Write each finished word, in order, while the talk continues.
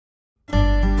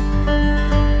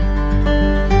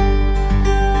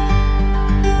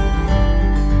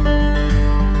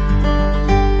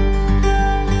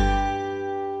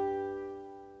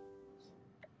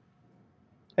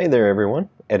Hey there everyone,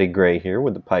 Eddie Gray here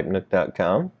with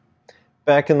thepipenook.com.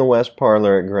 Back in the West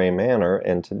Parlor at Gray Manor,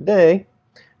 and today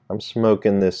I'm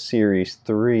smoking this Series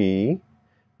 3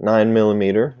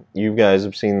 9mm. You guys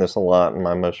have seen this a lot in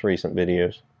my most recent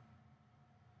videos.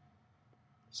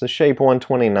 It's a Shape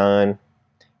 129,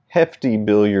 hefty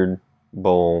billiard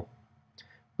bowl,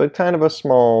 but kind of a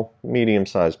small,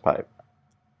 medium-sized pipe.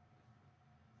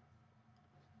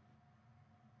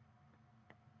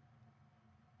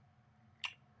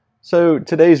 So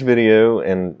today's video,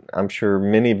 and I'm sure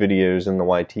many videos in the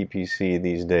YTPC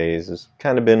these days, has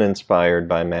kind of been inspired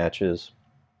by matches.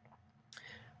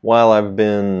 While I've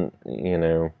been,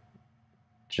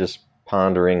 just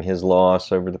pondering his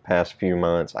loss over the past few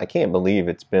months, I can't believe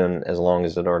it's been as long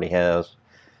as it already has.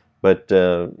 But,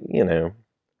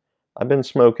 I've been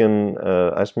smoking,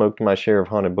 I smoked my share of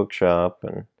Haunted Bookshop,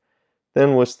 and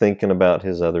then was thinking about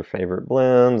his other favorite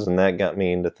blends, and that got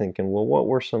me into thinking, well,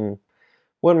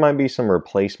 what might be some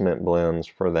replacement blends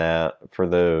for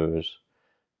those,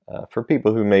 for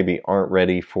people who maybe aren't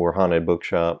ready for Haunted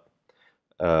Bookshop,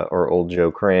 or Old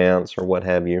Joe Krantz, or what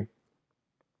have you.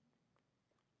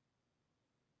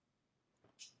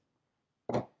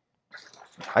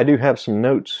 I do have some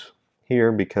notes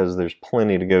here because there's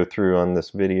plenty to go through on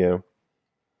this video.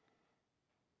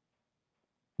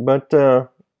 But, so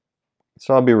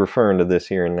I'll be referring to this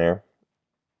here and there.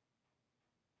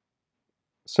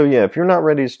 So yeah, if you're not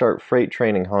ready to start freight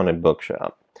training Haunted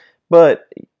Bookshop, but,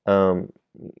 you're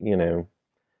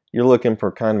looking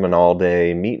for kind of an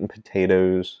all-day meat and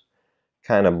potatoes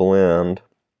kind of blend,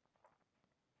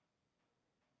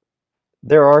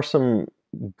 there are some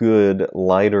good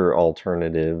lighter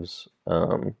alternatives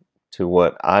to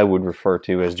what I would refer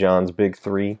to as John's Big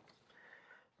Three,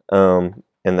 and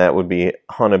that would be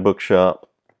Haunted Bookshop.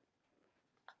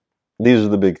 These are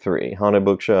the big three: Haunted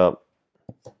Bookshop,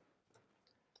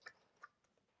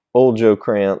 Old Joe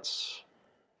Krantz,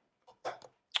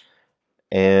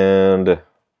 and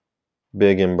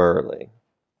Big and Burley.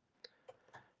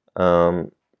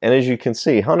 And as you can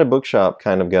see, Haunted Bookshop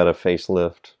kind of got a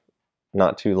facelift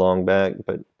not too long back,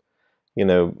 but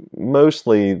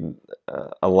mostly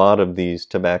a lot of these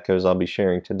tobaccos I'll be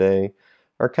sharing today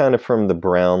are kind of from the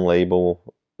Brown Label.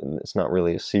 It's not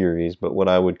really a series, but what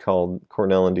I would call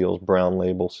Cornell and Deal's Brown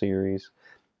Label series.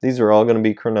 These are all going to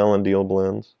be Cornell and Deal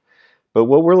blends, but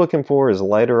what we're looking for is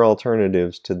lighter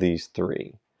alternatives to these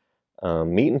three.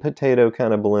 Meat and potato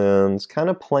kind of blends, kind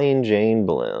of plain Jane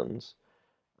blends,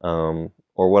 or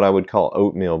what I would call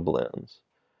oatmeal blends.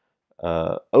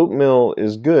 Oatmeal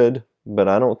is good, but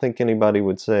I don't think anybody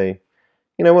would say,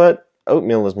 you know what,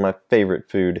 oatmeal is my favorite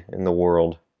food in the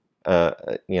world.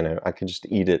 I could just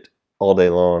eat it all day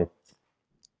long.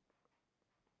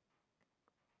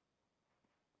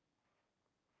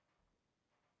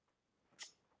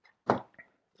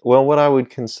 Well, what I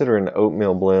would consider an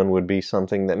oatmeal blend would be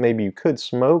something that maybe you could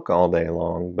smoke all day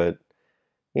long, but,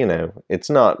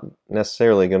 it's not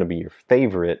necessarily going to be your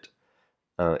favorite.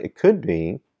 It could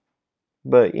be,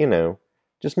 but,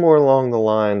 just more along the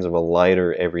lines of a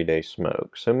lighter everyday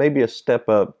smoke. So maybe a step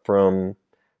up from,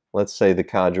 let's say, the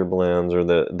Cadre blends or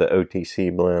the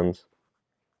OTC blends,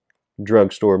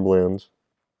 drugstore blends.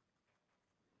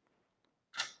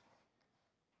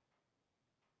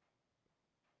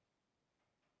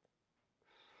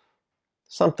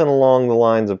 Something along the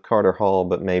lines of Carter Hall,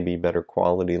 but maybe better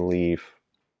quality leaf.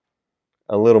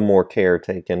 A little more care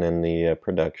taken in the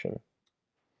production.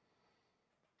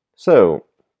 So,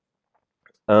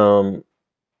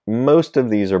 most of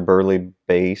these are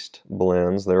Burley-based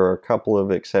blends. There are a couple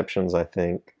of exceptions, I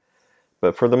think.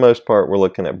 But for the most part, we're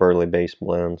looking at Burley-based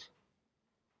blends.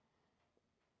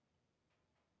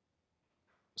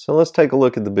 So let's take a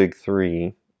look at the big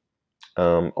three.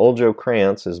 Old Joe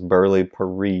Krantz is Burley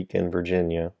Perique in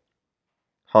Virginia.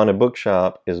 Haunted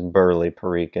Bookshop is Burley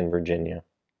Perique in Virginia.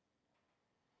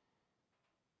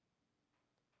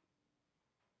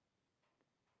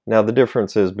 Now the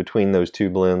differences between those two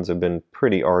blends have been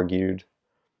pretty argued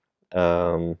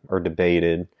or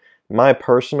debated. My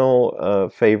personal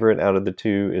favorite out of the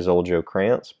two is Old Joe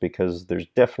Krantz because there's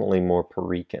definitely more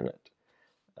Perique in it.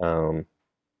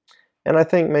 And I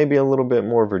think maybe a little bit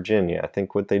more Virginia. I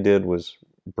think what they did was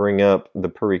bring up the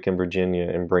Perique in Virginia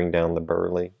and bring down the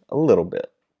Burley a little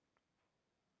bit.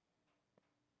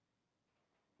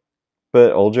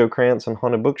 But Old Joe Krantz and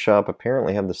Haunted Bookshop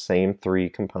apparently have the same three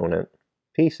component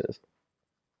pieces.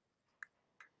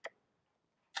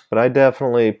 But I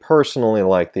definitely, personally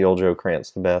like the Old Joe Krantz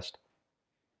the best.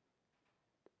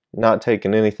 Not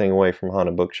taking anything away from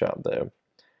Haunted Bookshop, though.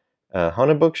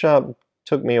 Haunted Bookshop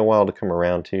took me a while to come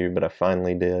around to, but I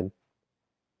finally did.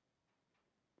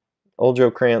 Old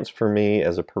Joe Krantz for me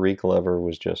as a Perique lover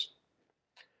was just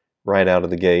right out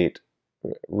of the gate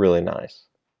really nice.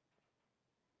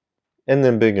 And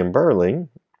then big and burly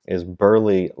is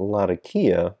Burley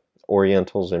Latakia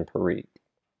Orientals and Perique.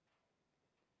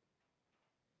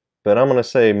 But I'm going to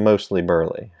say mostly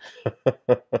burly.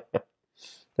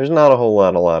 There's not a whole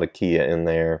lot of Latakia in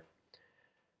there.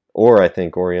 Or I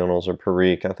think Orientals or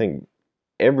Perique. I think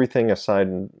everything aside,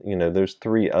 you know, those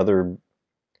three other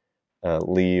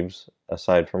leaves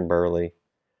aside from burly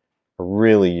are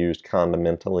really used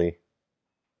condimentally,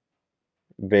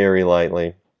 very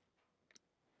lightly.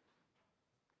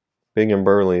 Big and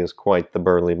burly is quite the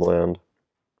burly blend.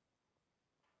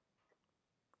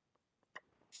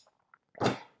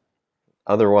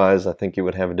 Otherwise, I think it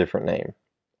would have a different name.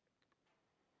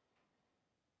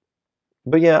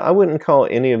 But yeah, I wouldn't call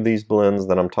any of these blends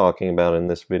that I'm talking about in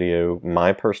this video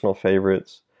my personal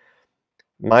favorites.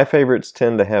 My favorites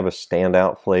tend to have a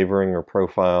standout flavoring or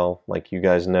profile. Like you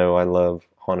guys know, I love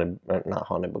not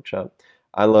Haunted Bookshop.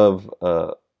 I love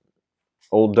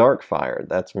Old Darkfire.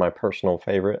 That's my personal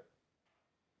favorite.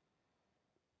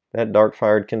 That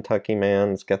dark-fired Kentucky man,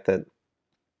 it's got that.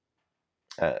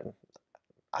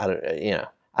 I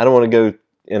don't want to go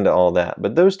into all that,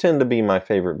 but those tend to be my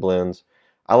favorite blends.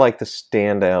 I like the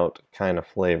standout kind of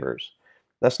flavors.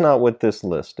 That's not what this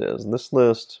list is. This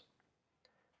list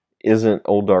isn't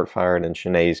Old Darkfired and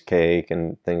Shanae's Cake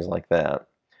and things like that.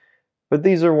 But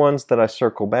these are ones that I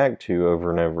circle back to over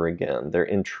and over again. They're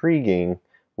intriguing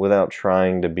without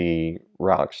trying to be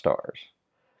rock stars.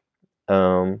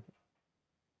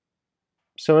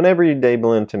 So an everyday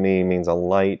blend to me means a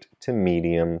light to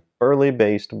medium,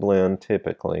 burley-based blend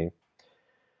typically.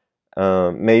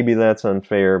 Maybe that's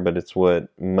unfair, but it's what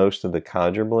most of the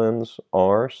codger blends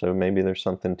are, so maybe there's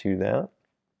something to that.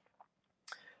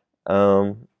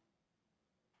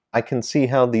 I can see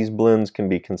how these blends can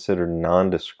be considered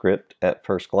nondescript at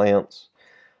first glance,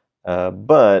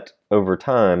 but over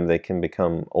time they can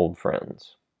become old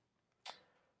friends.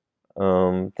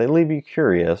 They leave you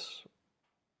curious,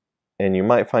 and you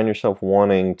might find yourself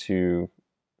wanting to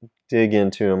dig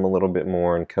into them a little bit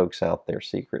more and coax out their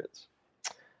secrets.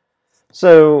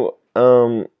 So,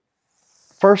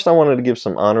 first I wanted to give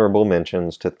some honorable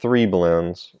mentions to 3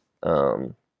 blends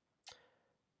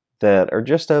that are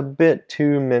just a bit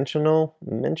too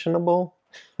mentionable.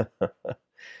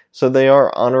 So they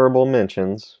are honorable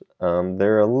mentions.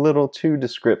 They're a little too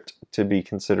descript to be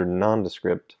considered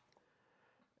nondescript,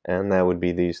 and that would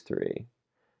be these 3.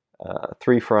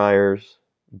 3 Friars,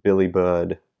 Billy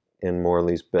Budd, and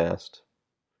Morley's Best.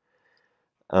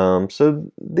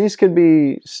 So these could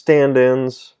be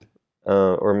stand-ins,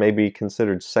 or maybe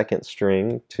considered second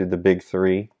string to the big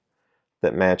 3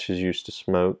 that Matches used to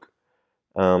smoke.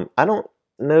 I don't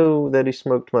know that he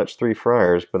smoked much 3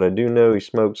 Friars, but I do know he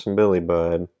smoked some Billy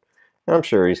Budd. I'm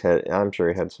sure he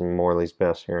had some Morley's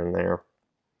Best here and there.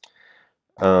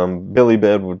 Billy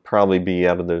Budd would probably be,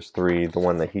 out of those 3, the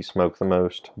one that he smoked the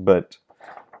most. But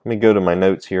let me go to my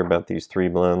notes here about these 3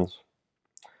 blends.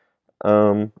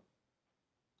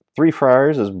 3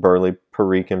 Friars is Burley,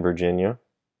 Perique, and Virginia,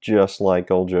 just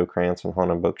like Old Joe Krantz and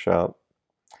Haunted Bookshop.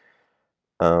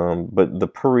 But the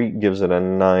Perique gives it a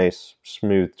nice,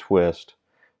 smooth twist,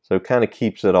 so it kind of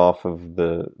keeps it off of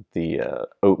the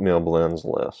oatmeal blends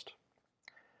list.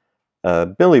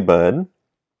 Billy Budd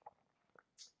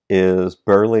is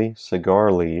Burley,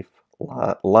 Cigar Leaf,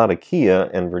 Latakia,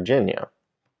 and Virginia.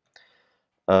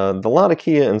 The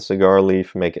Latakia and Cigar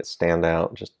Leaf make it stand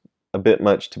out, just a bit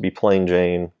much to be plain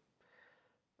Jane.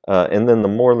 And then the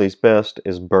Morley's Best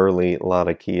is Burley,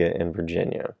 Latakia, and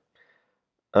Virginia.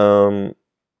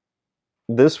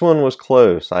 This one was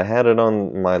close. I had it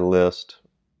on my list,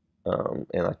 and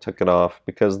I took it off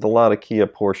because the Latakia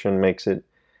portion makes it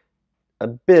a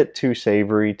bit too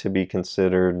savory to be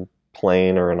considered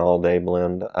plain or an all-day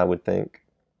blend, I would think.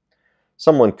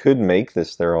 Someone could make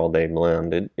this their all-day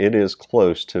blend. It is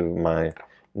close to my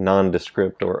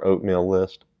nondescript or oatmeal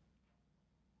list.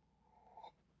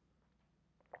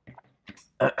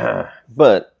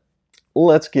 But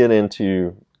let's get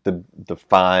into the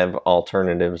 5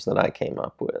 alternatives that I came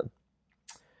up with.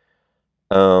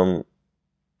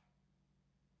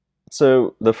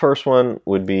 So the first one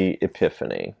would be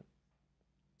Epiphany.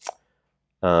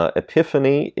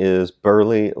 Epiphany is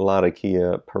Burley,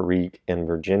 Latakia, Perique, and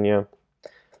Virginia.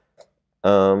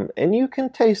 And you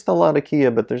can taste the Latakia,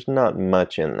 but there's not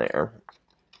much in there.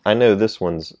 I know this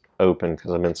one's open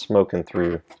because I've been smoking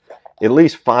through at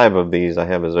least 5 of these I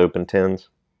have as open tins.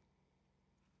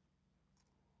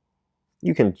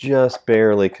 You can just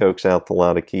barely coax out the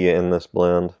Latakia in this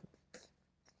blend.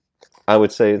 I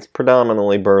would say it's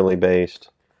predominantly burley based.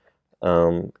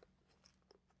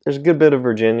 There's a good bit of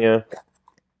Virginia.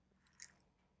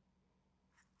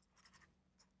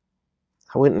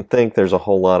 I wouldn't think there's a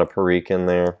whole lot of Perique in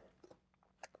there.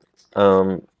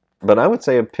 But I would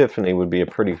say Epiphany would be a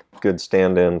pretty good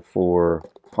stand-in for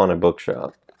Haunted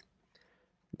Bookshop.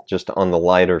 Just on the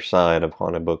lighter side of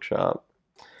Haunted Bookshop.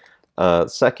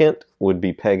 Second would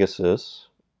be Pegasus.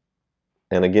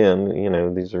 And again, you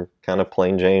know, these are kind of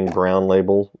plain Jane brown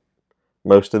label,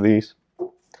 most of these.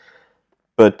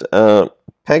 But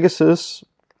Pegasus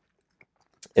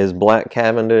is Black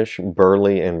Cavendish,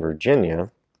 Burley, and Virginia.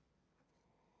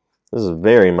 This is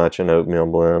very much an oatmeal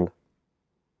blend.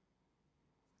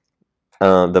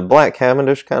 The Black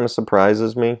Cavendish kind of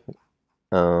surprises me.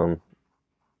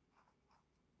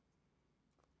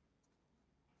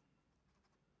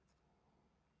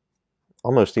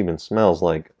 Almost even smells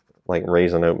like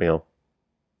raisin oatmeal.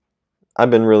 I've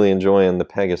been really enjoying the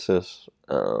Pegasus.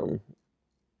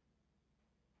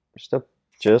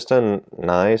 Just a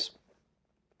nice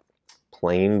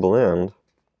plain blend.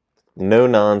 No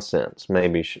nonsense,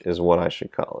 maybe is what I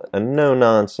should call it. A no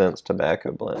nonsense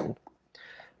tobacco blend.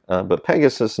 But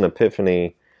Pegasus and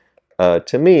Epiphany,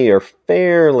 to me, are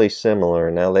fairly similar.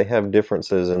 Now they have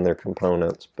differences in their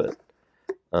components, but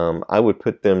I would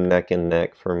put them neck and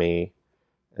neck for me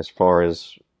as far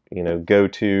as, you know,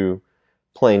 go-to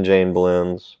plain Jane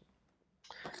blends.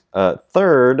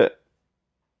 Third,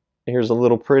 here's a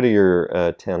little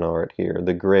prettier tin art here,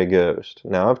 the Gray Ghost.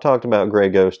 Now, I've talked about Gray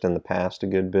Ghost in the past a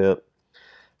good bit.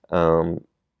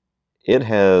 It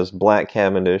has Black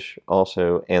Cavendish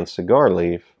also, and Cigar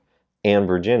Leaf, and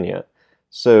Virginia.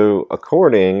 So,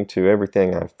 according to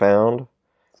everything I've found,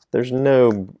 there's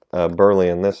no Burley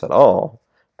in this at all,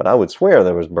 but I would swear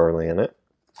there was Burley in it.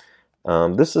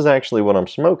 This is actually what I'm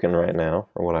smoking right now,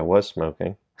 or what I was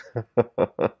smoking.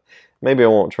 Maybe I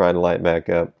won't try to light back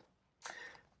up.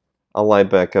 I'll light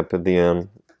back up at the end.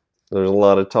 There's a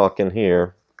lot of talking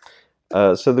here.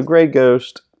 So the Gray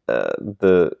Ghost,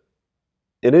 it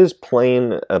is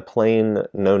a plain,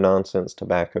 no-nonsense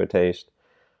tobacco taste,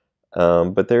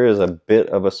 but there is a bit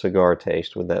of a cigar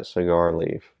taste with that cigar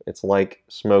leaf. It's like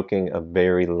smoking a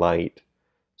very light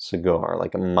cigar,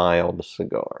 like a mild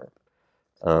cigar.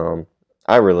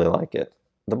 I really like it.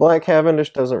 The Black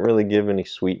Cavendish doesn't really give any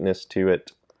sweetness to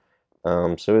it,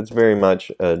 so it's very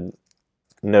much a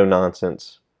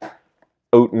no-nonsense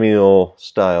oatmeal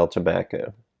style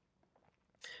tobacco.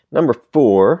 Number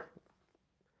 4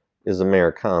 is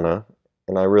Americana,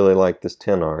 and I really like this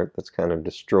tin art that's kind of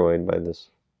destroyed by this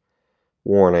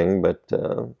warning, but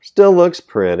still looks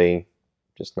pretty,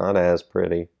 just not as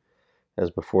pretty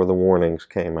as before the warnings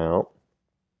came out,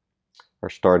 or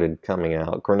started coming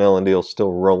out. Cornell and Deal's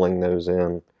still rolling those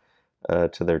in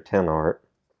to their tin art.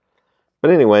 But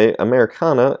anyway,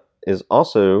 Americana is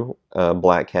also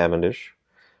Black Cavendish,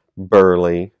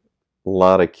 Burley,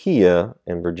 Latakia,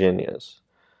 and Virginias.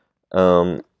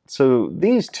 So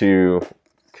these two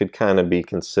could kind of be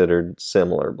considered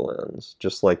similar blends,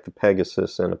 just like the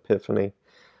Pegasus and Epiphany.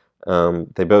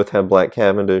 They both have Black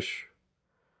Cavendish.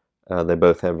 They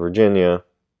both have Virginia.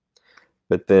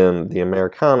 But then the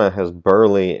Americana has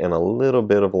Burley and a little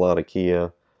bit of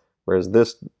Latakia, whereas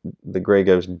the Gray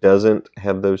Ghost doesn't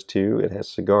have those two. It has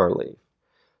Cigar Leaf.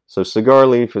 So Cigar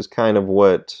Leaf is kind of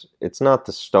it's not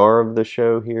the star of the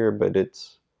show here, but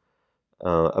it's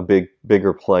a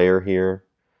bigger player here.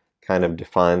 Kind of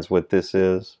defines what this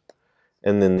is.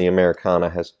 And then the Americana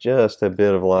has just a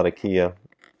bit of Latakia.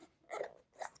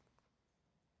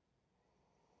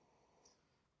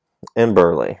 And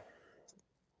Burley.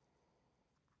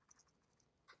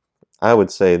 I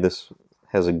would say this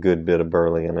has a good bit of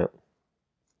Burley in it.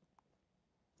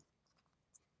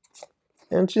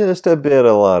 And just a bit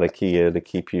of Latakia to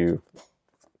keep you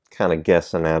kind of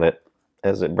guessing at it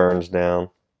as it burns down.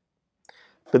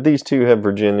 But these two have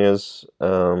Virginias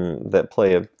that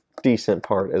play a decent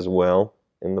part as well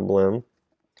in the blend.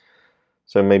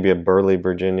 So maybe a Burley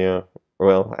Virginia.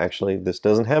 Well, actually, this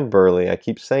doesn't have Burley. I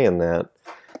keep saying that.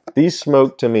 These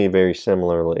smoke to me very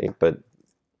similarly, but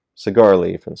Cigar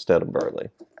Leaf instead of Burley.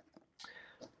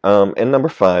 And number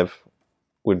 5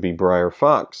 would be Briar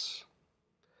Fox.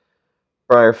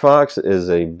 Briar Fox is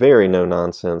a very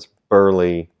no-nonsense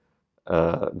Burley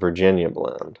Virginia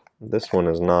blend. This one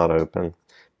is not open.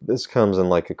 This comes in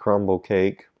like a crumble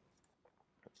cake.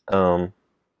 What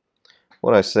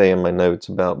I say in my notes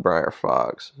about Briar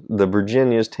Fox. The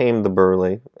Virginias tame the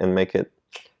Burley and make it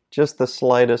just the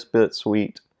slightest bit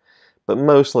sweet. But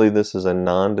mostly this is a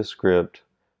nondescript,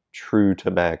 true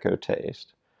tobacco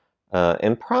taste.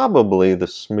 And probably the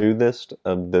smoothest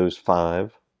of those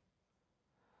 5.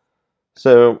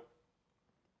 So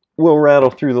we'll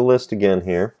rattle through the list again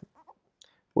here.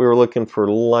 We were looking for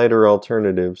lighter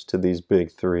alternatives to these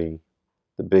big three.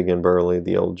 The Big and Burly,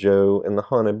 the Old Joe, and the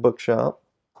Haunted Bookshop.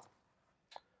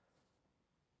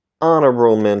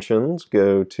 Honorable mentions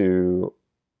go to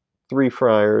Three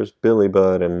Friars, Billy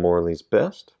Budd, and Morley's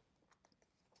Best.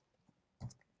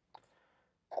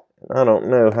 I don't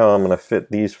know how I'm going to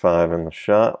fit these 5 in the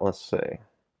shot. Let's see.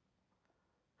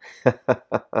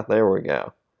 There we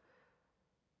go.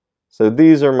 So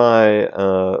these are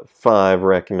my 5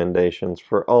 recommendations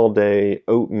for all-day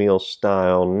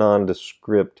oatmeal-style,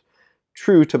 nondescript,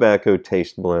 true tobacco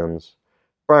taste blends.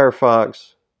 Briar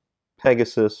Fox,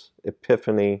 Pegasus,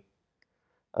 Epiphany,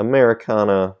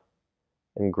 Americana,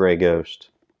 and Grey Ghost.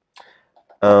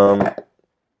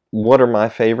 What are my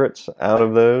favorites out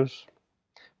of those?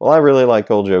 Well, I really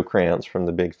like Old Joe Krantz from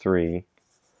the big 3.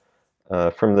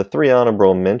 From the 3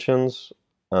 honorable mentions,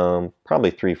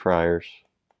 probably Three Friars.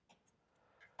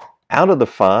 Out of the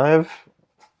 5,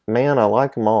 man, I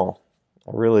like them all.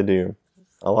 I really do.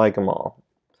 I like them all.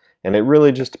 And it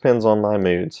really just depends on my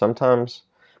mood. Sometimes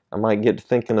I might get to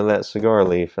thinking of that cigar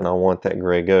leaf and I want that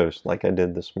Grey Ghost like I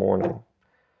did this morning.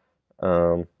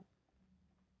 But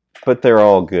they're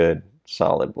all good,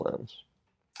 solid blends.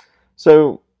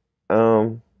 So,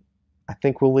 I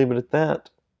think we'll leave it at that.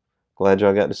 Glad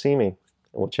y'all got to see me. And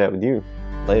we'll chat with you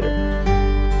later.